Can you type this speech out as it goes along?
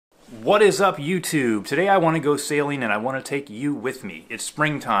What is up, YouTube? Today I want to go sailing and I want to take you with me. It's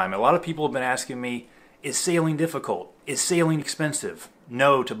springtime. A lot of people have been asking me, is sailing difficult? Is sailing expensive?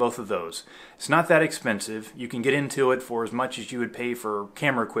 No to both of those. It's not that expensive. You can get into it for as much as you would pay for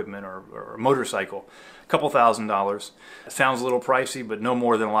camera equipment or a motorcycle. A couple $1,000s. It sounds a little pricey, but no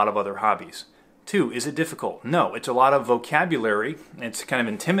more than a lot of other hobbies. Two, is it difficult? No, it's a lot of vocabulary. It's kind of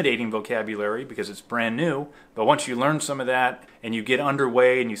intimidating vocabulary because it's brand new, but once you learn some of that and you get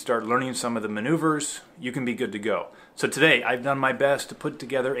underway and you start learning some of the maneuvers, you can be good to go. So today I've done my best to put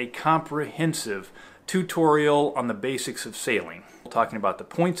together a comprehensive tutorial on the basics of sailing. Talking about the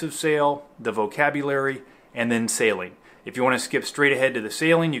points of sail, the vocabulary, and then sailing. If you want to skip straight ahead to the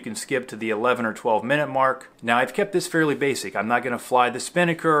sailing, you can skip to the 11 or 12 minute mark. Now I've kept this fairly basic. I'm not going to fly the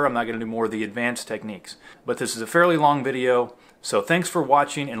spinnaker, I'm not going to do more of the advanced techniques. But this is a fairly long video, so thanks for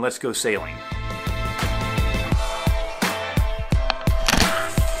watching and let's go sailing.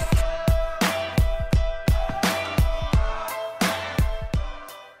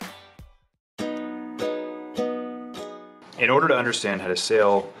 In order to understand how to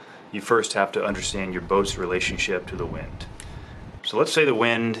sail, you first have to understand your boat's relationship to the wind. So let's say the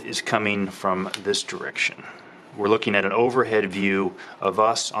wind is coming from this direction. We're looking at an overhead view of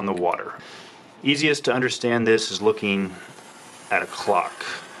us on the water. Easiest to understand this is looking at a clock.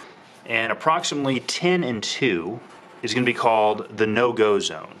 And approximately 10 and 2 is going to be called the no-go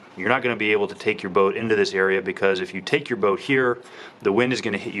zone. You're not going to be able to take your boat into this area because if you take your boat here, the wind is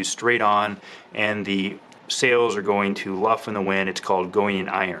going to hit you straight on and the sails are going to luff in the wind. It's called going in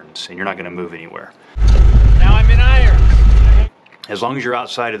irons, and you're not going to move anywhere. Now I'm in irons. As long as you're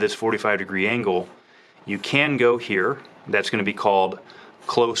outside of this 45-degree angle, you can go here. That's going to be called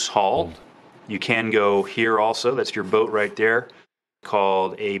close haul. You can go here also. That's your boat right there,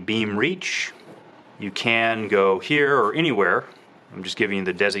 called a beam reach. You can go here or anywhere. I'm just giving you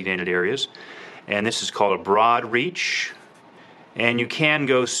the designated areas. And this is called a broad reach. And you can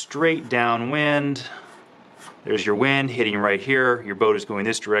go straight downwind. There's your wind hitting right here. Your boat is going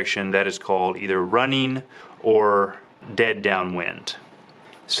this direction. That is called either running or dead downwind.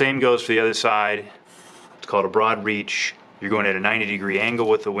 Same goes for the other side. It's called a broad reach. You're going at a 90-degree angle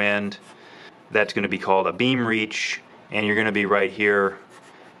with the wind. That's going to be called a beam reach. And you're going to be right here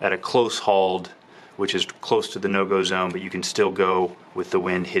at a close hauled, which is close to the no-go zone, but you can still go with the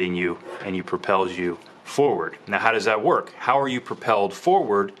wind hitting you and it propels you forward. Now, how does that work? How are you propelled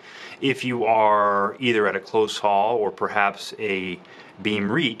forward if you are either at a close haul or perhaps a beam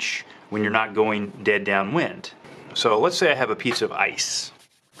reach when you're not going dead downwind? So let's say I have a piece of ice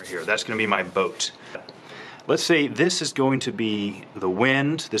right here. That's going to be my boat. Let's say this is going to be the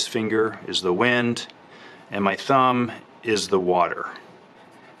wind. This finger is the wind, and my thumb is the water.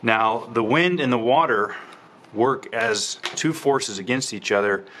 Now, the wind and the water work as two forces against each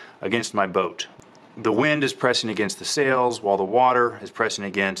other against my boat. The wind is pressing against the sails while the water is pressing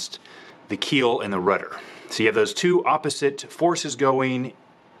against the keel and the rudder. So you have those two opposite forces going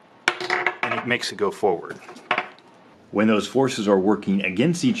and it makes it go forward. When those forces are working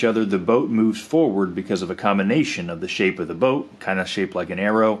against each other, the boat moves forward because of a combination of the shape of the boat, kind of shaped like an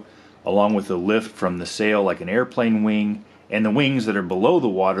arrow, along with the lift from the sail like an airplane wing, and the wings that are below the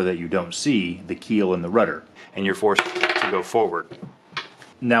water that you don't see, the keel and the rudder. And you're forced to go forward.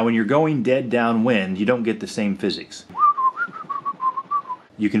 Now, when you're going dead downwind, you don't get the same physics.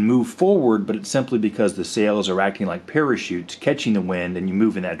 You can move forward, but it's simply because the sails are acting like parachutes, catching the wind, and you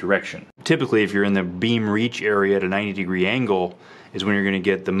move in that direction. Typically, if you're in the beam reach area at a 90-degree angle, is when you're going to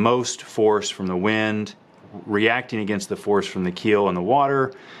get the most force from the wind, reacting against the force from the keel and the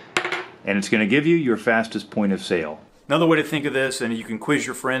water, and it's going to give you your fastest point of sail. Another way to think of this, and you can quiz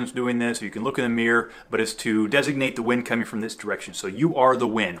your friends doing this, or you can look in the mirror, but it's to designate the wind coming from this direction. So you are the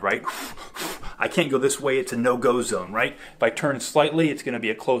wind, right? I can't go this way, it's a no-go zone, right? If I turn slightly, it's going to be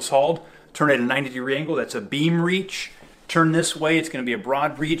a close hauled. Turn at a 90-degree angle, that's a beam reach. Turn this way, it's going to be a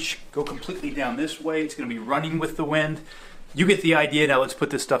broad reach. Go completely down this way, it's going to be running with the wind. You get the idea. Now let's put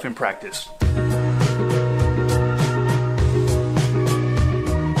this stuff in practice.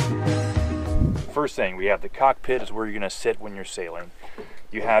 First thing, we have the cockpit is where you're going to sit when you're sailing.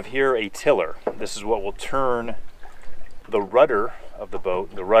 You have here a tiller. This is what will turn the rudder of the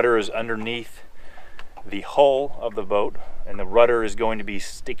boat. The rudder is underneath the hull of the boat, and the rudder is going to be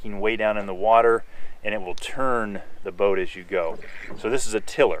sticking way down in the water, and it will turn the boat as you go. So this is a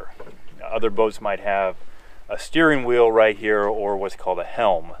tiller. Other boats might have a steering wheel right here or what's called a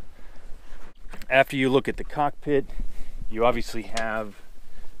helm. After you look at the cockpit, you obviously have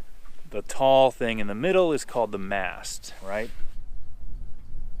the tall thing in the middle is called the mast, right?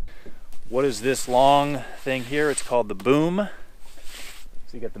 What is this long thing here? It's called the boom.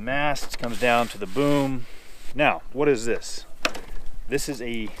 So you got the mast, comes down to the boom. Now, what is this? This is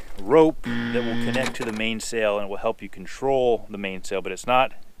a rope that will connect to the mainsail and it will help you control the mainsail, but it's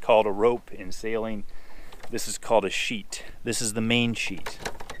not called a rope in sailing. This is called a sheet. This is the main sheet.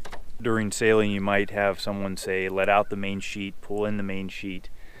 During sailing, you might have someone say, let out the main sheet, pull in the main sheet.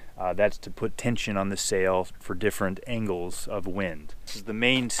 That's to put tension on the sail for different angles of wind. This is the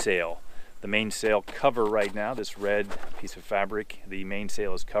mainsail. The mainsail cover right now, this red piece of fabric, the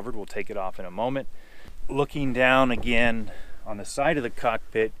mainsail is covered. We'll take it off in a moment. Looking down again on the side of the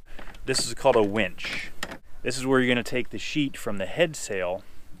cockpit, this is called a winch. This is where you're going to take the sheet from the head sail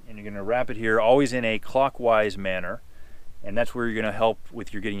and you're going to wrap it here, always in a clockwise manner, and that's where you're going to help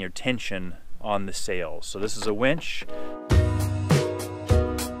with your getting your tension on the sails. So this is a winch.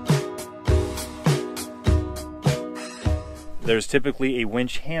 There's typically a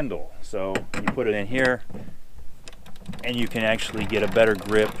winch handle, so you put it in here and you can actually get a better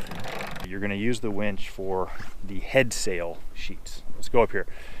grip. You're going to use the winch for the head sail sheets. Let's go up here.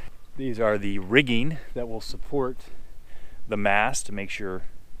 These are the rigging that will support the mast to make sure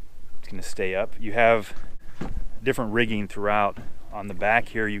it's going to stay up. You have different rigging throughout. On the back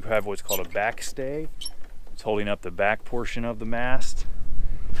here you have what's called a backstay. It's holding up the back portion of the mast.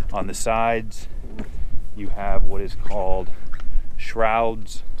 On the sides you have what is called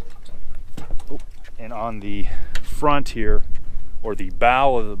shrouds. And on the front here, or the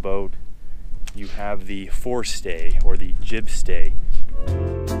bow of the boat, you have the forestay or the jib stay.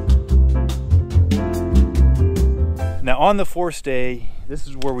 Now on the forestay, this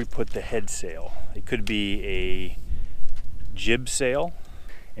is where we put the head sail. It could be a jib sail.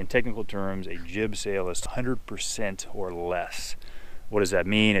 In technical terms, a jib sail is 100% or less. What does that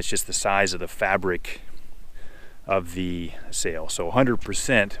mean? It's just the size of the fabric of the sail. So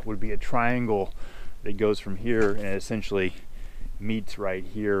 100% would be a triangle that goes from here and it essentially meets right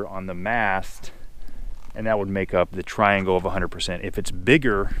here on the mast, and that would make up the triangle of 100%. If it's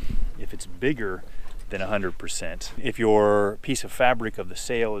bigger than 100%, if your piece of fabric of the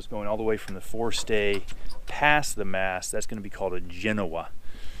sail is going all the way from the forestay past the mast, that's going to be called a genoa.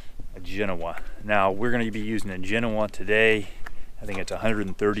 A genoa. Now we're going to be using a genoa today. I think it's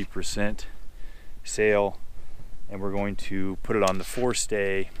 130% sail, and we're going to put it on the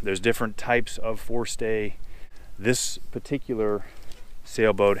forestay. There's different types of forestay. This particular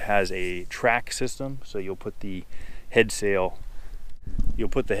sailboat has a track system, so you'll put the head sail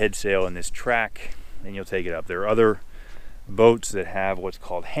in this track and you'll take it up. There are other boats that have what's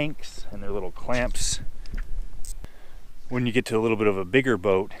called hanks, and they're little clamps. When you get to a little bit of a bigger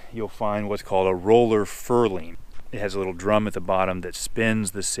boat, you'll find what's called a roller furling. It has a little drum at the bottom that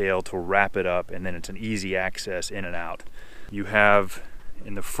spins the sail to wrap it up, and then it's an easy access in and out. You have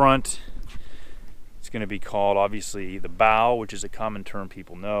in the front, it's going to be called obviously the bow, which is a common term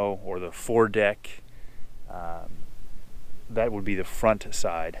people know, or the foredeck. That would be the front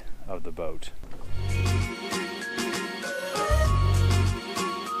side of the boat.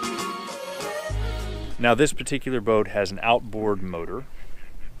 Now this particular boat has an outboard motor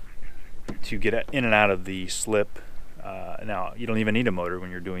to get in and out of the slip. Now you don't even need a motor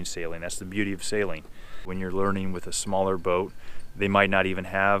when you're doing sailing. That's the beauty of sailing. When you're learning with a smaller boat, they might not even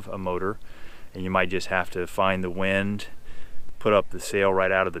have a motor, and you might just have to find the wind, put up the sail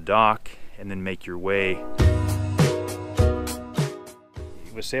right out of the dock, and then make your way.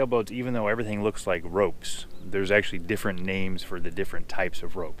 With sailboats, even though everything looks like ropes, there's actually different names for the different types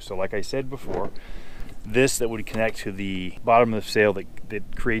of ropes. So like I said before, this that would connect to the bottom of the sail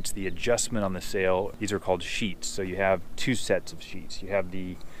that creates the adjustment on the sail, these are called sheets. So you have two sets of sheets. You have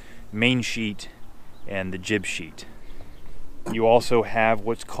the main sheet and the jib sheet. You also have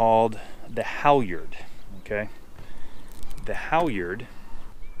what's called the halyard, okay? The halyard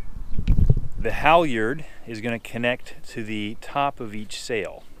is going to connect to the top of each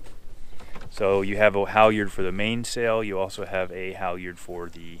sail. So you have a halyard for the main sail, you also have a halyard for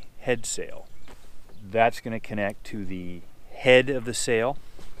the head sail. That's going to connect to the head of the sail.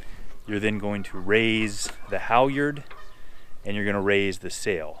 You're then going to raise the halyard and you're going to raise the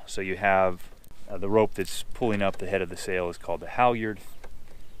sail. So you have the rope that's pulling up the head of the sail is called the halyard.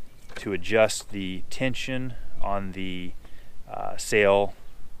 To adjust the tension on the sail,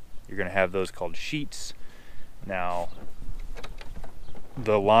 you're going to have those called sheets. Now,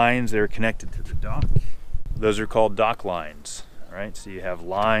 the lines that are connected to the dock, those are called dock lines. All right, so you have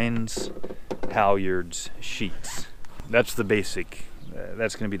lines, halyards, sheets. That's the basic.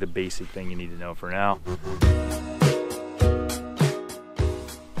 That's going to be the basic thing you need to know for now.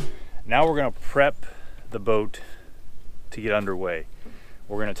 Now we're going to prep the boat to get underway.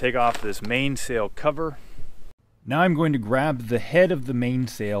 We're going to take off this mainsail cover. Now I'm going to grab the head of the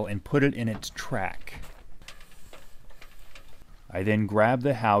mainsail and put it in its track. I then grab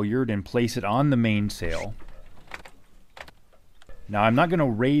the halyard and place it on the mainsail. Now I'm not going to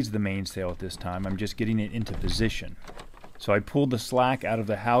raise the mainsail at this time, I'm just getting it into position. So I pulled the slack out of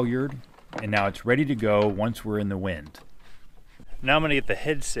the halyard, and now it's ready to go once we're in the wind. Now I'm going to get the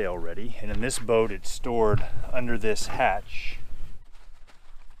head sail ready, and in this boat it's stored under this hatch.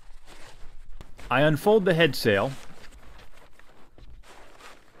 I unfold the head sail.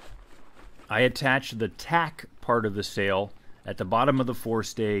 I attach the tack part of the sail at the bottom of the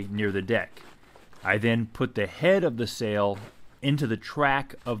forestay near the deck. I then put the head of the sail into the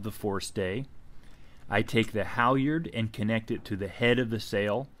track of the forestay. I take the halyard and connect it to the head of the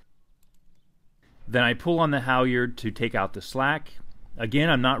sail. Then I pull on the halyard to take out the slack. Again,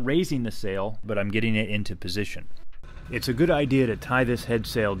 I'm not raising the sail, but I'm getting it into position. It's a good idea to tie this head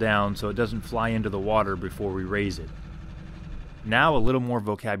sail down so it doesn't fly into the water before we raise it. Now a little more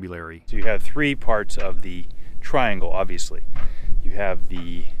vocabulary. So you have three parts of the triangle, obviously. You have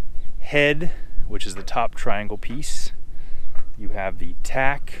the head, which is the top triangle piece. You have the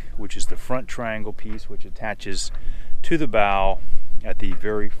tack, which is the front triangle piece, which attaches to the bow at the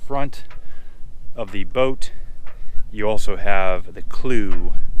very front of the boat. You also have the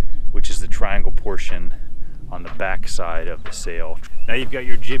clew, which is the triangle portion on the back side of the sail. Now you've got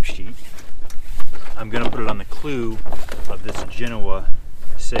your jib sheet. I'm going to put it on the clew of this Genoa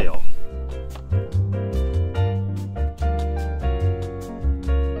sail.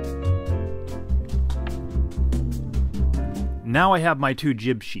 Now I have my two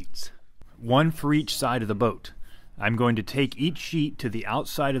jib sheets, one for each side of the boat. I'm going to take each sheet to the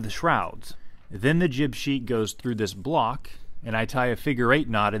outside of the shrouds. Then the jib sheet goes through this block, and I tie a figure-8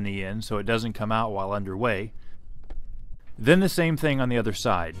 knot in the end so it doesn't come out while underway. Then the same thing on the other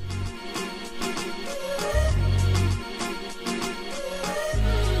side.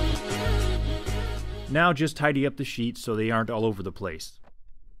 Now just tidy up the sheets so they aren't all over the place.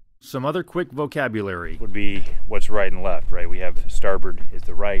 Some other quick vocabulary would be what's right and left, right? We have starboard is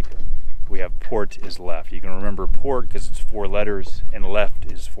the right, we have port is left. You can remember port because it's 4 letters, and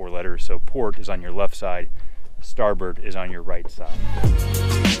left is 4 letters, so port is on your left side, starboard is on your right side.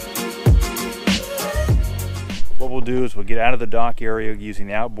 What we'll do is we'll get out of the dock area using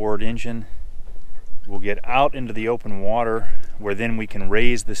the outboard engine. We'll get out into the open water where then we can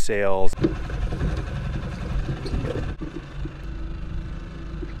raise the sails.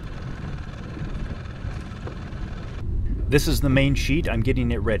 This is the main sheet. I'm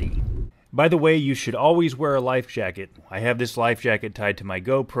getting it ready. By the way, you should always wear a life jacket. I have this life jacket tied to my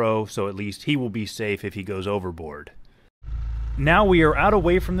GoPro, so at least he will be safe if he goes overboard. Now we are out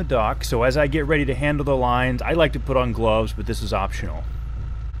away from the dock, so as I get ready to handle the lines, I like to put on gloves, but this is optional.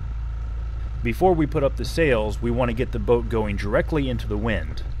 Before we put up the sails, we want to get the boat going directly into the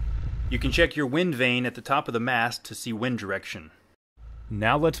wind. You can check your wind vane at the top of the mast to see wind direction.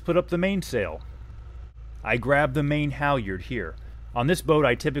 Now let's put up the mainsail. I grab the main halyard here. On this boat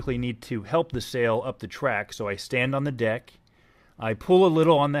I typically need to help the sail up the track, so I stand on the deck, I pull a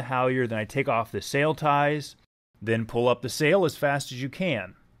little on the halyard, then I take off the sail ties, then pull up the sail as fast as you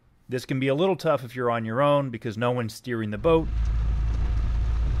can. This can be a little tough if you're on your own because no one's steering the boat,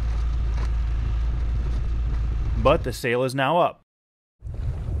 but the sail is now up.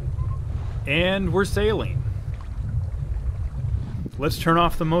 And we're sailing. Let's turn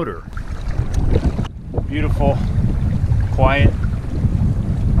off the motor. Beautiful, quiet,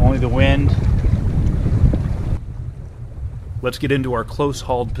 only the wind. Let's get into our close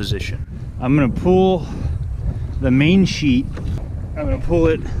hauled position. I'm going to pull the main sheet. I'm going to pull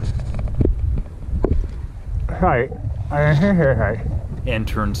it right and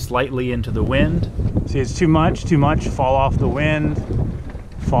turn slightly into the wind. See, it's too much, fall off the wind,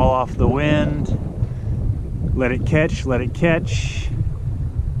 let it catch.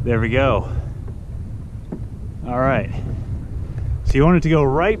 There we go. All right, so you want it to go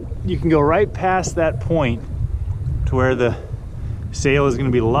right, you can go right past that point to where the sail is going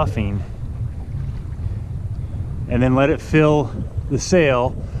to be luffing, and then let it fill the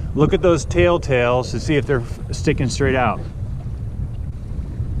sail. Look at those tails to see if they're sticking straight out.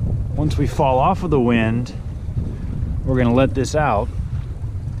 Once we fall off of the wind, we're going to let this out.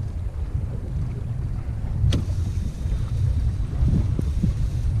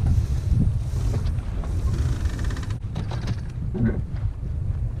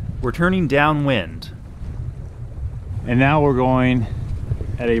 We're turning downwind, and now we're going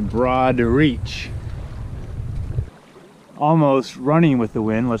at a broad reach, almost running with the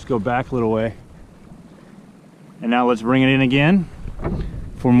wind. Let's go back a little way, and now let's bring it in again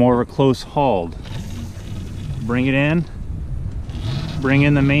for more of a close hauled. bring it in, bring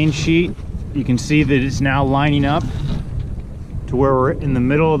in the main sheet. You can see that it's now lining up to where we're in the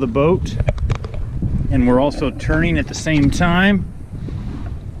middle of the boat, and we're also turning at the same time,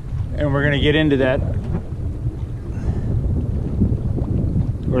 and we're going to get into that.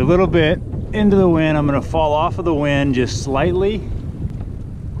 We're a little bit into the wind. I'm going to fall off of the wind just slightly,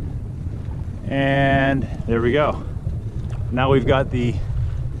 and there we go. Now we've got the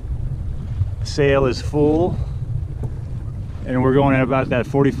sail is full, and we're going at about that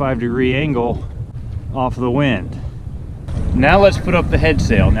 45-degree angle off of the wind. Now let's put up the head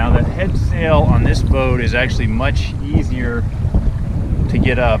sail. Now the head sail on this boat is actually much easier to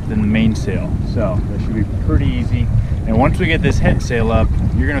get up than the mainsail, so that should be pretty easy. And once we get this head sail up,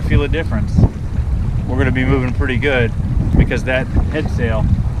 you're going to feel a difference. We're going to be moving pretty good because that head sail,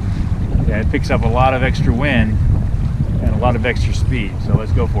 it picks up a lot of extra wind and a lot of extra speed. So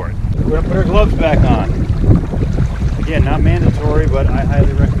let's go for it. We're going to put our gloves back on. Again, not mandatory, but I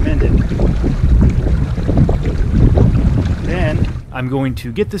highly recommend it. Then I'm going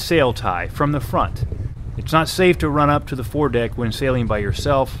to get the sail tie from the front. It's not safe to run up to the foredeck when sailing by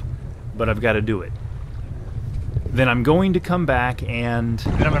yourself, but I've got to do it. Then I'm going to come back and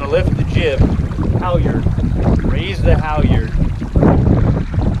then I'm going to lift the jib halyard, raise the halyard.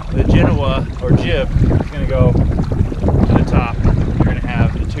 The Genoa or jib is going to go to the top. You're going to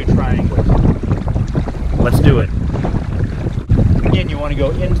have the two triangles. Let's do it. Again, you want to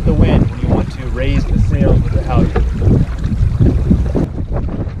go into the wind when you want to raise the sails with the halyard.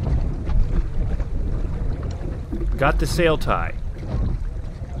 Got the sail tie.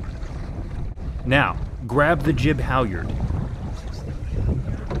 Now, grab the jib halyard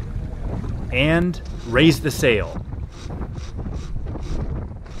and raise the sail.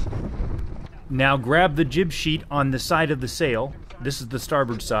 Now grab the jib sheet on the side of the sail. This is the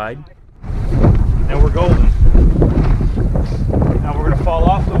starboard side. Now we're golden. Now we're going to fall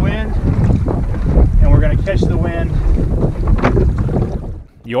off the wind, and we're going to catch the wind.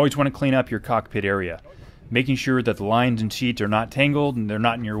 You always want to clean up your cockpit area, making sure that the lines and sheets are not tangled and they're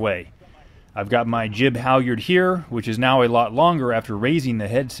not in your way. I've got my jib halyard here, which is now a lot longer after raising the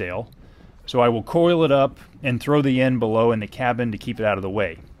head sail, so I will coil it up and throw the end below in the cabin to keep it out of the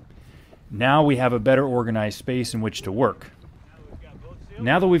way. Now we have a better organized space in which to work.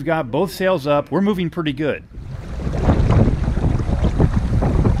 Now that we've got both sails up, we're moving pretty good.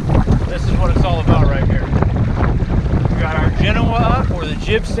 This is what it's all about right here. We've got our Genoa up, or the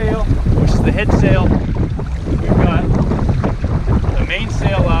jib sail, which is the head sail. We've got the main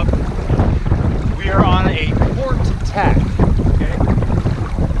sail up. We are on a port tack. Okay?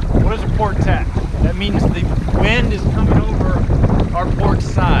 What is a port tack? That means the wind is coming over our port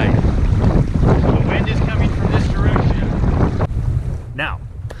side. The wind is coming from this direction. Now,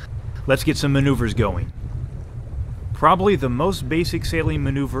 let's get some maneuvers going. Probably the most basic sailing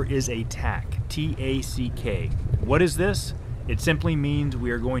maneuver is a tack, T-A-C-K. What is this? It simply means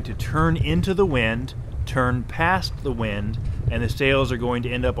we are going to turn into the wind, turn past the wind, and the sails are going to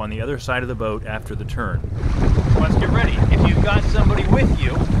end up on the other side of the boat after the turn. Let's get ready. If you've got somebody with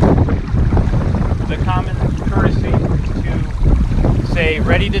you, the common courtesy to say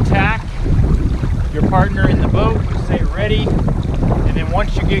ready to tack, your partner in the boat would say ready, and then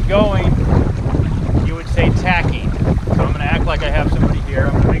once you get going, you would say tacking. So I'm going to act like I have somebody here.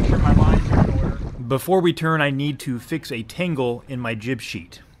 I'm going to make sure my lines are in order. Before we turn, I need to fix a tangle in my jib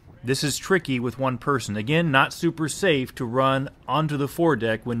sheet. This is tricky with one person. Again, not super safe to run onto the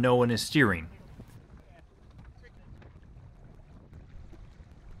foredeck when no one is steering.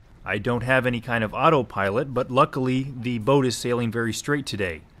 I don't have any kind of autopilot, but luckily the boat is sailing very straight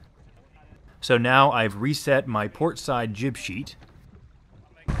today. So now I've reset my port side jib sheet.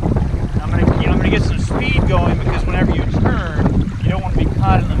 I'm gonna get some speed going, because whenever you turn, you don't want to be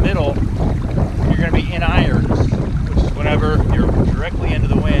caught in the middle. You're going to be in irons, which is whenever you're directly into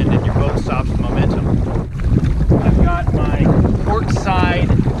the wind and your boat stops the momentum. I've got my port side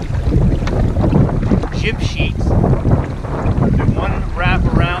jib sheet. Do one wrap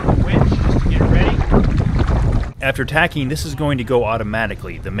around the winch just to get it ready. After tacking, this is going to go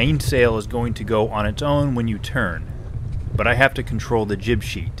automatically. The main sail is going to go on its own when you turn, but I have to control the jib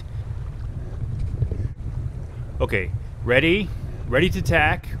sheet. Okay, ready to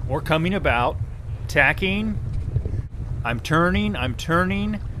tack, or coming about, tacking, I'm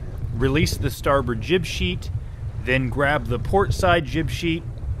turning, release the starboard jib sheet, then grab the port side jib sheet.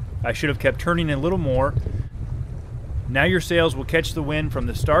 I should have kept turning a little more. Now your sails will catch the wind from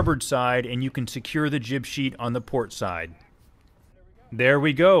the starboard side, and you can secure the jib sheet on the port side. There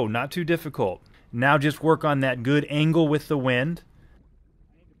we go, not too difficult. Now just work on that good angle with the wind.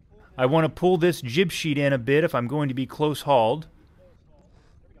 I want to pull this jib sheet in a bit if I'm going to be close hauled.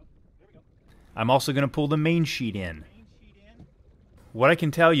 I'm also going to pull the main sheet in. What I can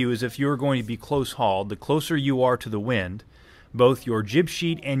tell you is if you're going to be close hauled, the closer you are to the wind, both your jib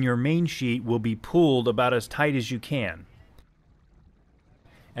sheet and your main sheet will be pulled about as tight as you can.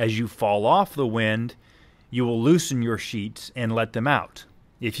 As you fall off the wind, you will loosen your sheets and let them out.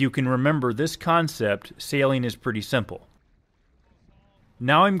 If you can remember this concept, sailing is pretty simple.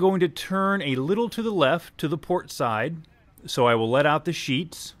 Now I'm going to turn a little to the left to the port side, so I will let out the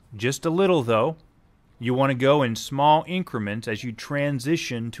sheets, just a little though. You want to go in small increments as you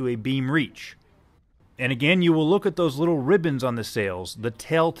transition to a beam reach. And again, you will look at those little ribbons on the sails, the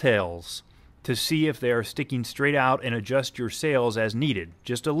telltales, to see if they are sticking straight out and adjust your sails as needed.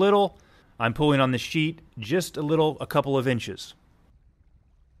 Just a little. I'm pulling on the sheet, just a little, a couple of inches.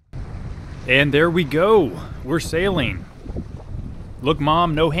 And there we go. We're sailing. Look,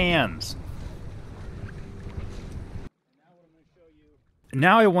 Mom, no hands.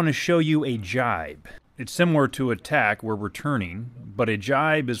 Now I want to show you a jibe. It's similar to a tack where we're turning, but a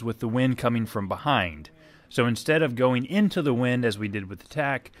jibe is with the wind coming from behind. So instead of going into the wind as we did with the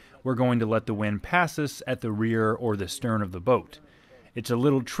tack, we're going to let the wind pass us at the rear or the stern of the boat. It's a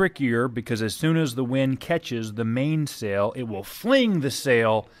little trickier because as soon as the wind catches the mainsail, it will fling the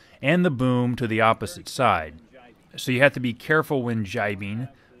sail and the boom to the opposite side. So you have to be careful when jibing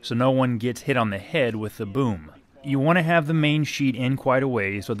so no one gets hit on the head with the boom. You want to have the main sheet in quite a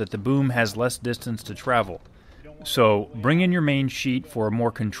way so that the boom has less distance to travel. So bring in your main sheet for a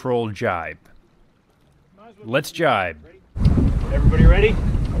more controlled jibe. Let's jibe. Everybody ready?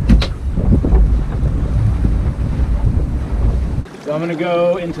 So I'm going to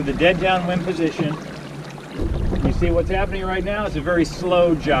go into the dead downwind position. You see what's happening right now? It's a very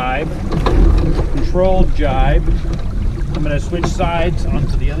slow jibe, controlled jibe. I'm going to switch sides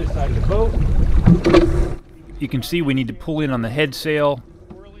onto the other side of the boat. You can see we need to pull in on the head sail.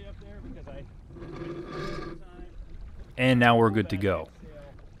 And now we're good to go.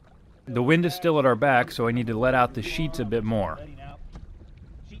 The wind is still at our back, so I need to let out the sheets a bit more.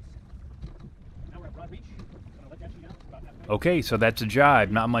 Okay, so that's a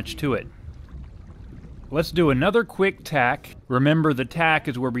jibe, not much to it. Let's do another quick tack. Remember, the tack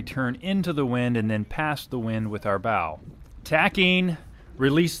is where we turn into the wind and then past the wind with our bow. Tacking,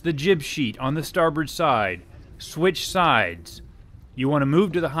 release the jib sheet on the starboard side. Switch sides. You want to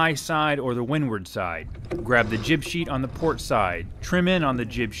move to the high side or the windward side. Grab the jib sheet on the port side. Trim in on the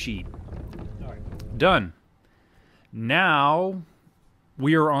jib sheet. Done. Now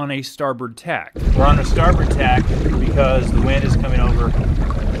we are on a starboard tack. We're on a starboard tack because the wind is coming over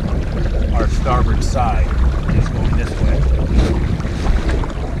our starboard side and it's going this way.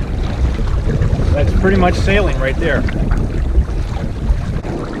 That's pretty much sailing right there.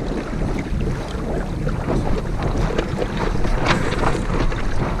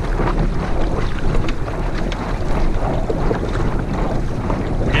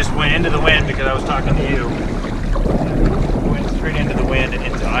 Went into the wind because I was talking to you. Went straight into the wind and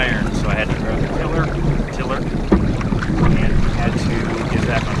into iron, so I had to grab the tiller, and had to get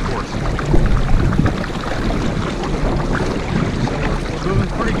back on course. So we're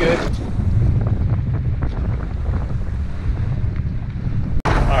moving pretty good.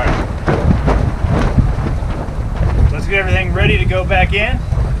 Alright. Let's get everything ready to go back in.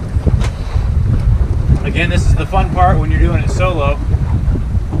 Again, this is the fun part when you're doing it solo,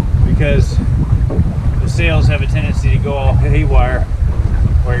 because the sails have a tendency to go all haywire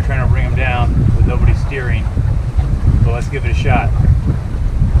while you're trying to bring them down with nobody steering. So let's give it a shot.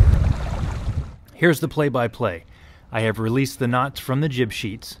 Here's the play-by-play. I have released the knots from the jib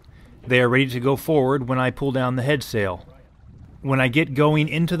sheets. They are ready to go forward when I pull down the head sail. When I get going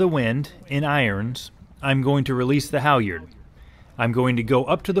into the wind in irons, I'm going to release the halyard. I'm going to go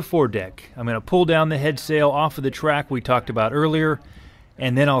up to the foredeck. I'm going to pull down the head sail off of the track we talked about earlier,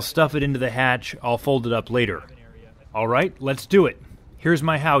 and then I'll stuff it into the hatch. I'll fold it up later. All right, let's do it. Here's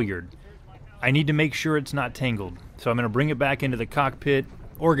my halyard. I need to make sure it's not tangled, so I'm going to bring it back into the cockpit,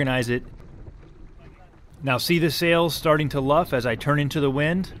 organize it. Now see the sails starting to luff as I turn into the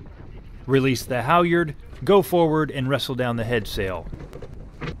wind? Release the halyard, go forward, and wrestle down the head sail.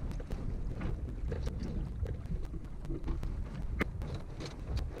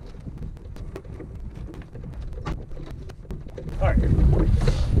 All right,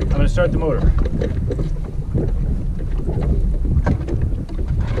 I'm going to start the motor.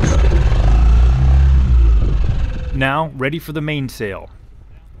 Now, ready for the mainsail.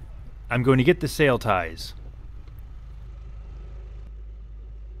 I'm going to get the sail ties.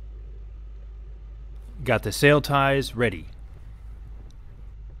 Got the sail ties ready.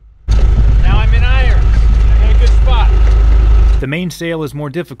 The main sail is more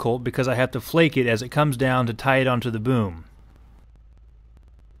difficult because I have to flake it as it comes down to tie it onto the boom.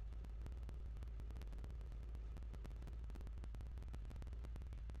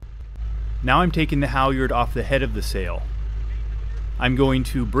 Now I'm taking the halyard off the head of the sail. I'm going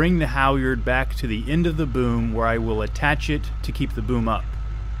to bring the halyard back to the end of the boom where I will attach it to keep the boom up.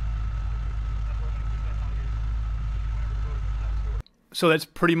 So that's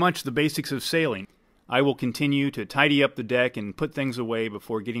pretty much the basics of sailing. I will continue to tidy up the deck and put things away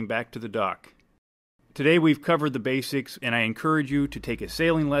before getting back to the dock. Today we've covered the basics, and I encourage you to take a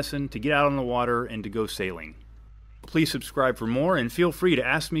sailing lesson, to get out on the water, and to go sailing. Please subscribe for more, and feel free to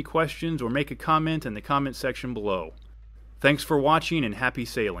ask me questions or make a comment in the comment section below. Thanks for watching, and happy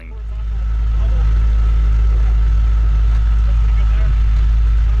sailing.